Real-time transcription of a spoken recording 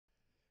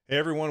Hey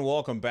everyone,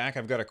 welcome back.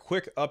 I've got a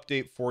quick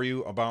update for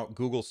you about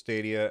Google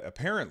Stadia.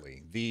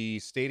 Apparently, the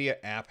Stadia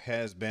app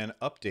has been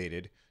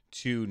updated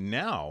to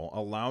now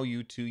allow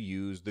you to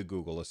use the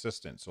Google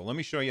Assistant. So let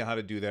me show you how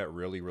to do that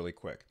really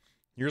quick.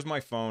 Here's my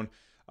phone.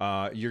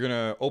 You're going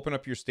to open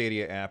up your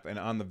Stadia app, and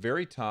on the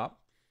very top,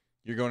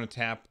 you're going to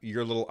tap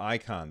your little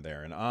icon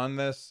there. And on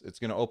this, it's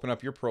going to open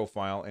up your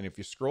profile. And if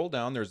you scroll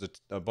down, there's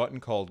a button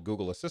called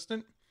Google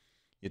Assistant.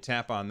 You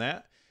tap on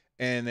that.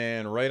 And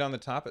then right on the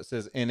top, it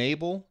says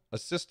Enable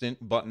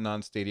Assistant button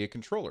on Stadia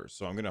controllers.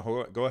 So I'm going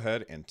to go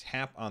ahead and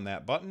tap on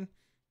that button.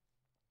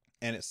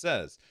 And it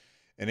says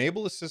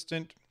Enable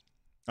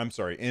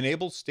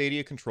Enable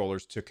Stadia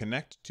controllers to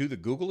connect to the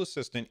Google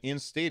Assistant in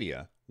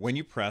Stadia when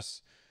you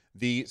press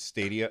the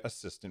Stadia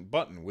Assistant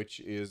button, which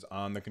is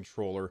on the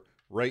controller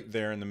right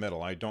there in the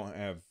middle. I don't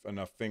have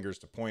enough fingers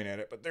to point at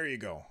it, but there you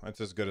go.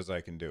 That's as good as I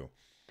can do.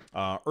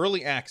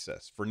 Early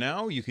access. For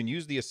now, you can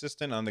use the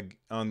assistant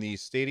on the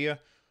Stadia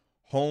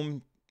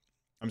home.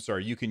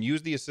 You can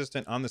use the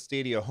assistant on the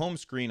Stadia home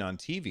screen on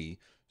TV.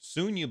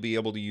 Soon you'll be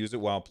able to use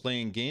it while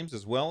playing games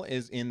as well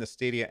as in the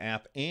Stadia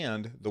app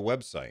and the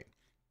website.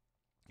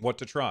 What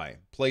to try?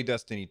 Play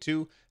Destiny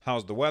 2,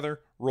 how's the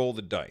weather, roll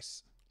the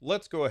dice.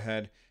 Let's go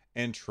ahead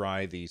and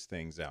try these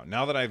things out.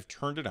 Now that I've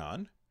turned it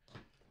on,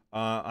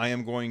 I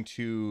am going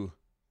to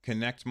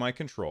connect my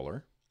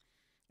controller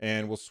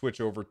and we'll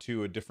switch over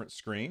to a different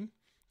screen.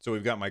 So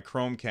we've got my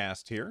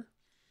Chromecast here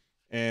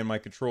and my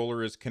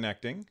controller is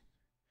connecting.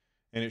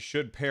 And it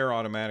should pair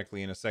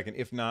automatically in a second.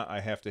 If not, I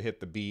have to hit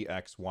the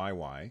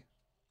BXYY.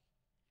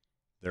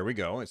 There we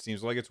go. It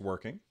seems like it's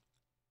working.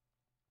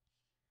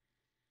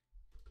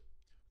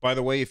 By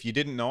the way, if you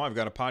didn't know, I've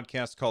got a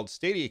podcast called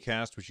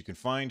Stadiacast, which you can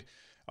find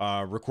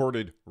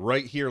recorded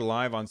right here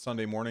live on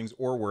Sunday mornings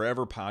or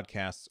wherever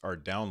podcasts are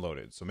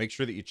downloaded. So make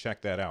sure that you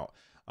check that out.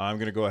 I'm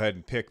going to go ahead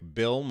and pick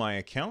Bill My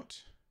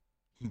Account.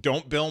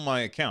 Don't bill my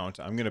account.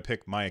 I'm going to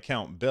pick My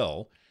Account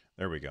Bill.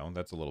 There we go.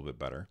 That's a little bit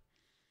better.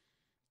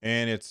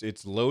 And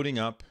it's loading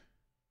up.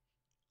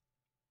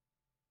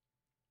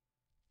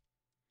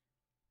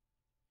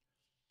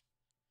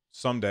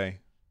 Someday.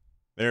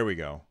 There we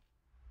go.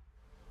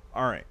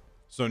 All right.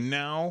 So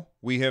now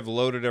we have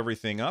loaded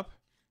everything up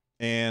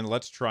and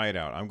let's try it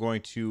out. I'm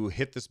going to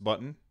hit this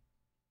button.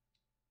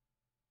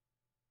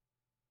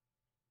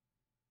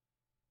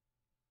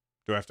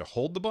 Do I have to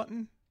hold the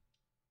button?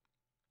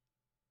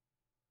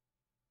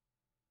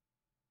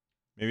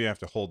 Maybe I have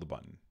to hold the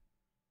button.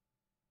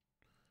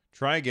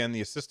 Try again.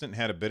 The assistant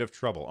had a bit of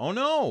trouble. Oh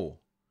no!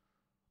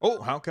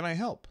 Oh, how can I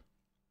help?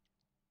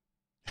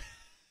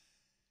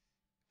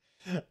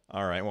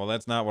 All right, well,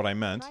 that's not what I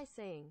meant. Try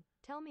saying,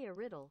 "Tell me a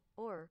riddle,"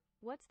 or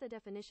 "What's the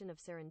definition of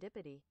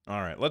serendipity?"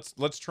 All right,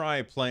 let's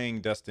try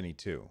playing Destiny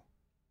 2.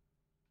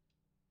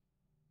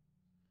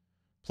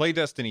 Play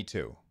Destiny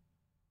 2.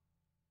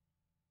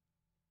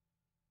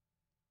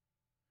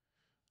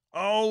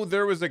 Oh,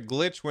 there was a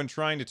glitch when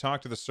trying to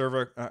talk to the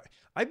server.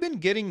 I've been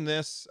getting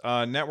this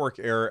network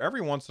error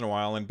every once in a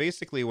while, and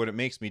basically what it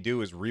makes me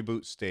do is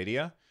reboot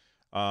Stadia.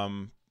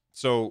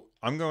 So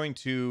I'm going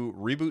to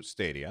reboot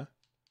Stadia,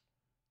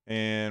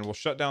 and we'll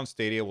shut down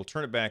Stadia. We'll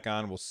turn it back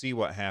on. We'll see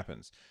what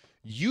happens.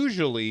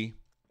 Usually,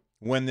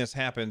 when this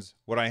happens,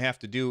 what I have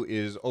to do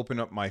is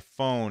open up my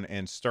phone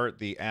and start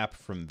the app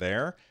from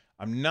there.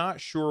 I'm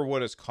not sure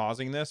what is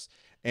causing this,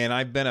 and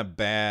I've been a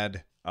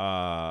bad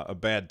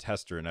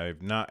tester, and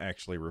I've not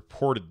actually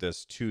reported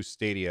this to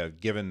Stadia,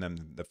 given them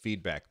the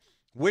feedback.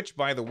 Which,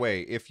 by the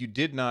way, if you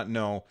did not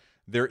know,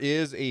 there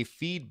is a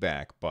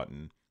feedback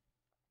button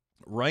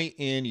right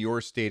in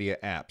your Stadia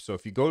app. So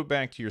if you go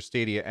back to your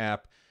Stadia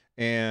app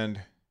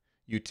and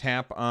you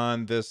tap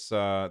on this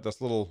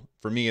little,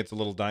 for me it's a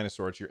little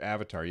dinosaur, it's your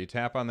avatar. You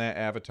tap on that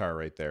avatar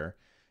right there,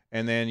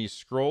 and then you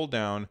scroll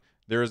down.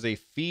 There is a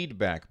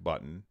feedback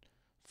button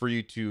for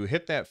you to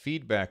hit that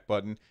feedback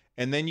button,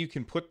 and then you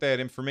can put that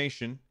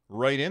information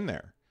right in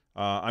there.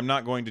 I'm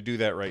not going to do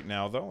that right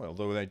now, though,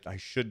 although I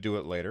should do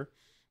it later.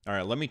 All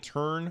right, let me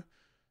turn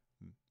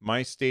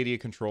my Stadia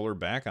controller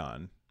back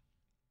on.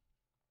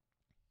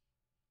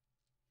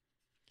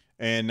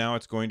 And now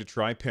it's going to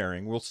try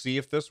pairing. We'll see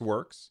if this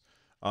works.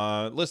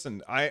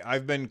 Listen,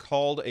 I've been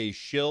called a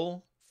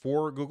shill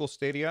for Google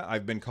Stadia.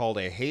 I've been called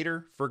a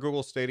hater for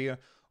Google Stadia.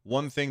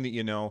 One thing that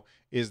you know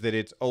is that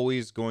it's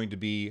always going to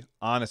be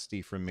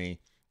honesty from me.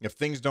 If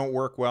things don't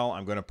work well,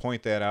 I'm going to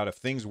point that out. If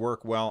things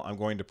work well, I'm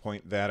going to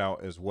point that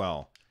out as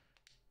well.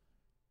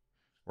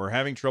 We're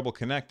having trouble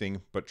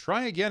connecting, but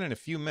try again in a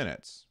few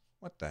minutes.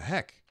 What the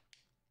heck?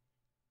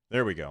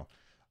 There we go.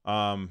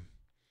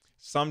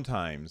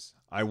 Sometimes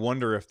I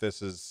wonder if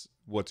this is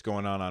what's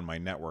going on my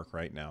network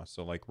right now.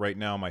 So like right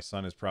now, my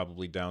son is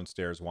probably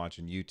downstairs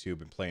watching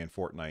YouTube and playing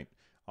Fortnite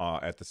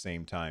at the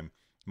same time.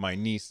 My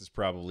niece is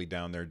probably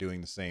down there doing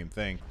the same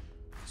thing.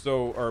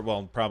 So, or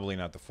well, probably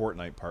not the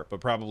Fortnite part, but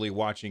probably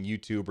watching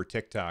YouTube or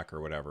TikTok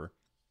or whatever.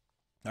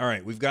 All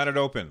right, we've got it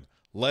open.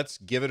 Let's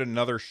give it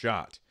another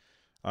shot.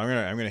 I'm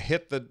gonna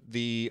hit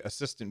the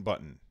assistant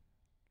button.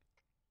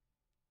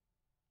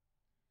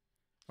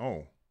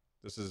 Oh,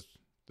 this is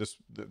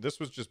This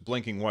was just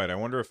blinking white. I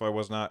wonder if I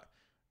was not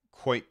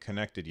quite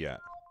connected yet.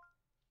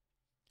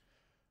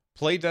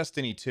 Play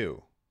Destiny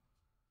 2.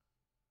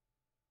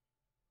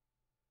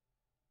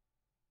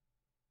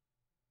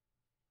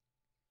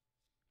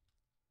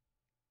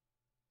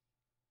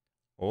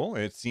 Oh,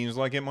 it seems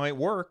like it might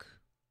work.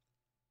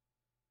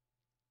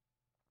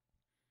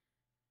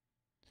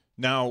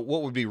 Now,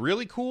 what would be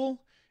really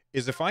cool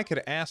is if I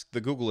could ask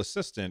the Google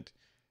Assistant,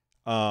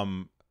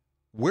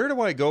 where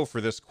do I go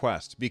for this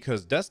quest?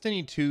 Because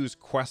Destiny 2's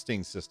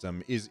questing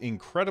system is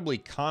incredibly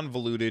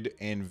convoluted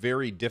and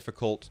very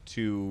difficult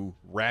to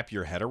wrap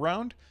your head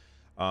around.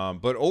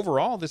 But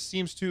overall, this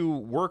seems to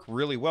work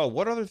really well.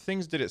 What other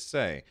things did it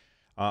say?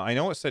 I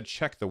know it said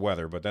check the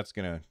weather, but that's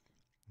going to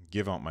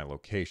give out my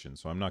location,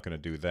 so I'm not going to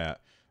do that.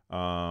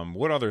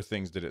 What other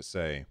things did it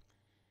say?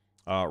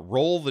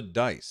 Roll the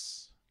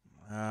dice.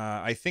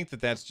 I think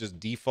that's just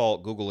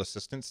default Google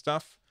Assistant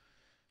stuff,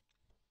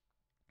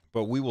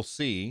 but we will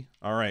see.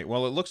 All right,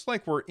 well, it looks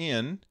like we're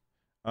in.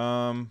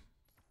 You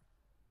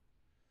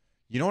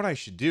know what I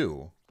should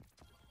do?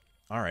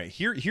 All right,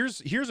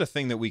 here's a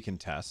thing that we can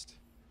test.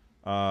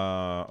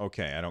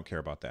 Okay, I don't care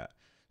about that.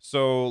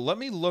 So let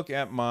me look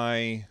at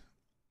my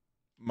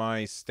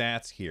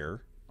stats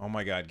here. Oh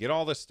my God, get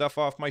all this stuff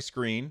off my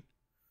screen.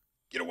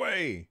 Get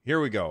away. Here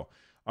we go.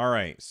 All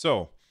right,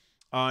 so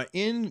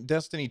in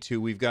Destiny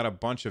 2, we've got a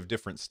bunch of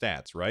different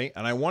stats, right?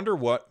 And I wonder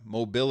what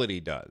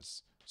mobility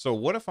does. So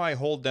what if I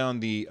hold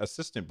down the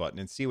assistant button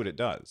and see what it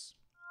does?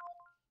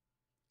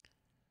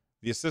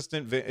 The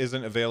assistant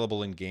isn't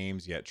available in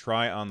games yet.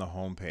 Try on the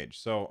homepage.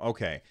 So,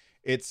 okay,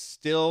 it's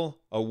still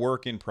a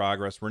work in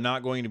progress. We're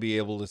not going to be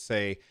able to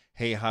say,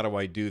 hey, how do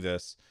I do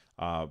this?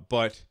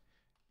 But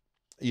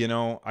you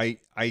know,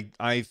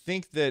 I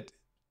think that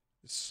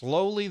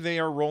slowly they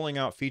are rolling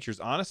out features.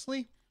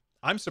 Honestly,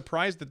 I'm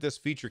surprised that this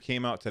feature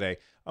came out today.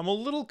 I'm a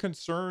little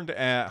concerned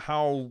at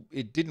how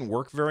it didn't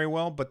work very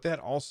well, but that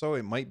also,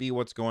 it might be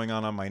what's going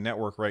on my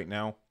network right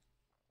now.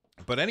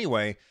 But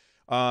anyway,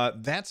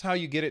 that's how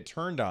you get it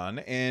turned on.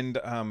 And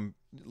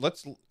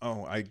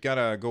I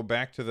gotta go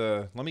back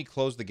to let me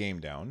close the game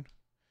down.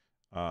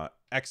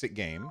 Exit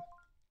game.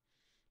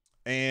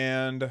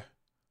 And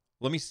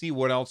let me see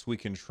what else we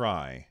can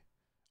try.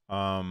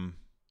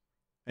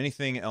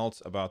 Anything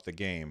else about the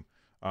game?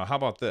 How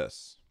about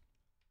this?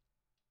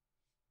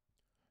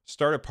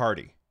 Start a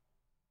party.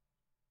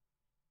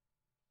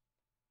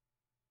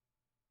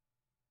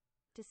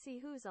 To see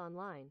who's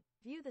online,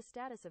 view the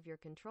status of your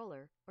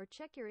controller, or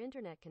check your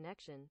internet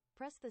connection,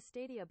 press the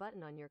Stadia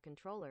button on your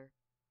controller.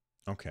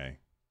 Okay.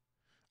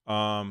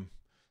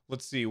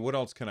 Let's see. What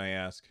else can I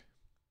ask?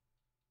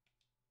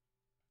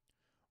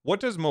 What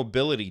does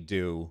mobility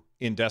do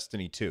in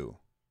Destiny 2?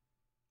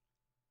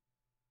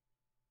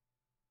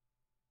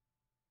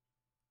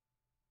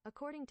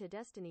 According to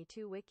Destiny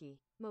 2 Wiki,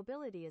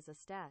 mobility is a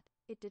stat.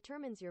 It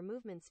determines your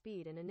movement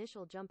speed and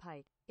initial jump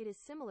height. It is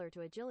similar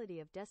to agility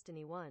of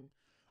Destiny 1.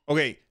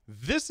 Okay,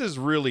 this is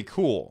really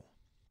cool.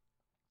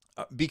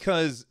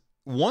 Because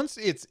once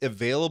it's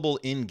available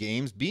in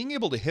games, being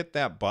able to hit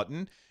that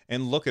button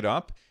and look it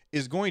up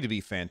is going to be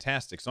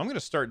fantastic. So I'm going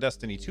to start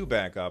Destiny 2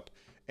 back up,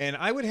 and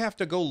I would have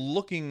to go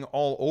looking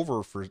all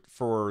over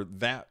for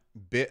that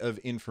bit of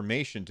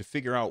information to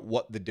figure out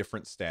what the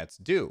different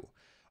stats do.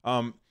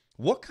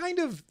 What kind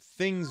of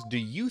things do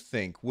you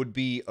think would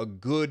be a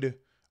good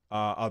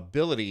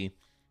ability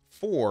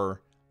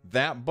for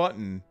that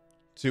button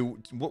to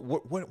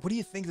what do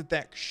you think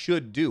that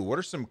should do? What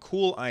are some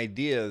cool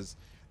ideas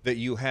that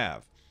you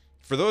have?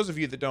 For those of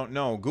you that don't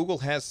know, Google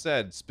has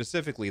said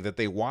specifically that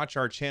they watch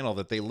our channel,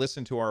 that they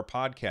listen to our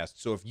podcast.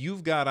 So if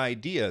you've got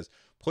ideas,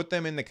 put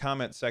them in the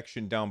comment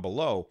section down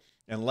below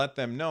and let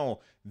them know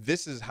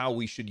this is how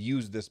we should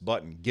use this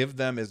button. Give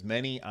them as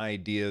many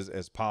ideas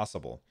as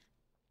possible.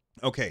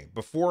 Okay,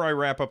 before I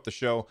wrap up the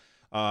show,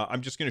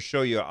 I'm just going to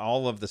show you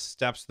all of the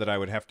steps that I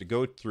would have to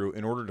go through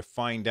in order to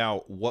find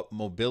out what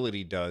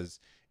mobility does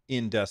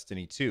in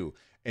Destiny 2.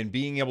 And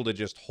being able to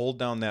just hold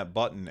down that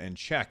button and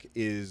check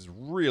is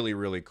really,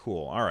 really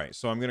cool. All right,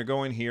 so I'm going to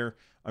go in here.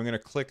 I'm going to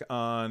click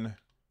on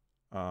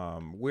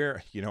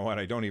where, you know what,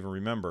 I don't even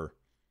remember.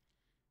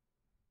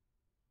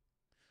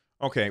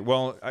 Okay,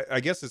 well, I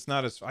guess it's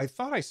not as, I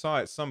thought I saw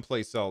it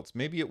someplace else.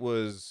 Maybe it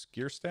was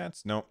gear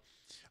stats? No.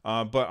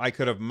 But I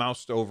could have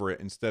moused over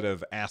it instead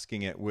of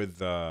asking it with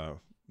a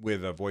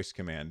voice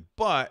command.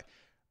 But,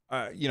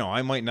 you know,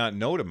 I might not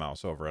know to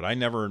mouse over it. I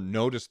never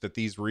noticed that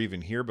these were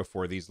even here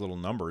before, these little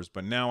numbers.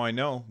 But now I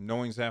know.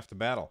 Knowing's half the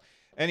battle.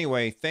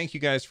 Anyway, thank you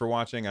guys for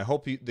watching. I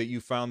hope that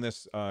you found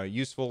this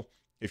useful.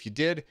 If you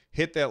did,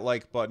 hit that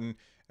like button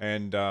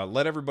and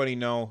let everybody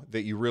know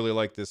that you really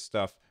like this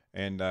stuff.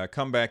 And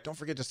come back. Don't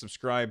forget to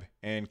subscribe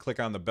and click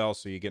on the bell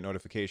so you get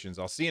notifications.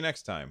 I'll see you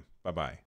next time. Bye-bye.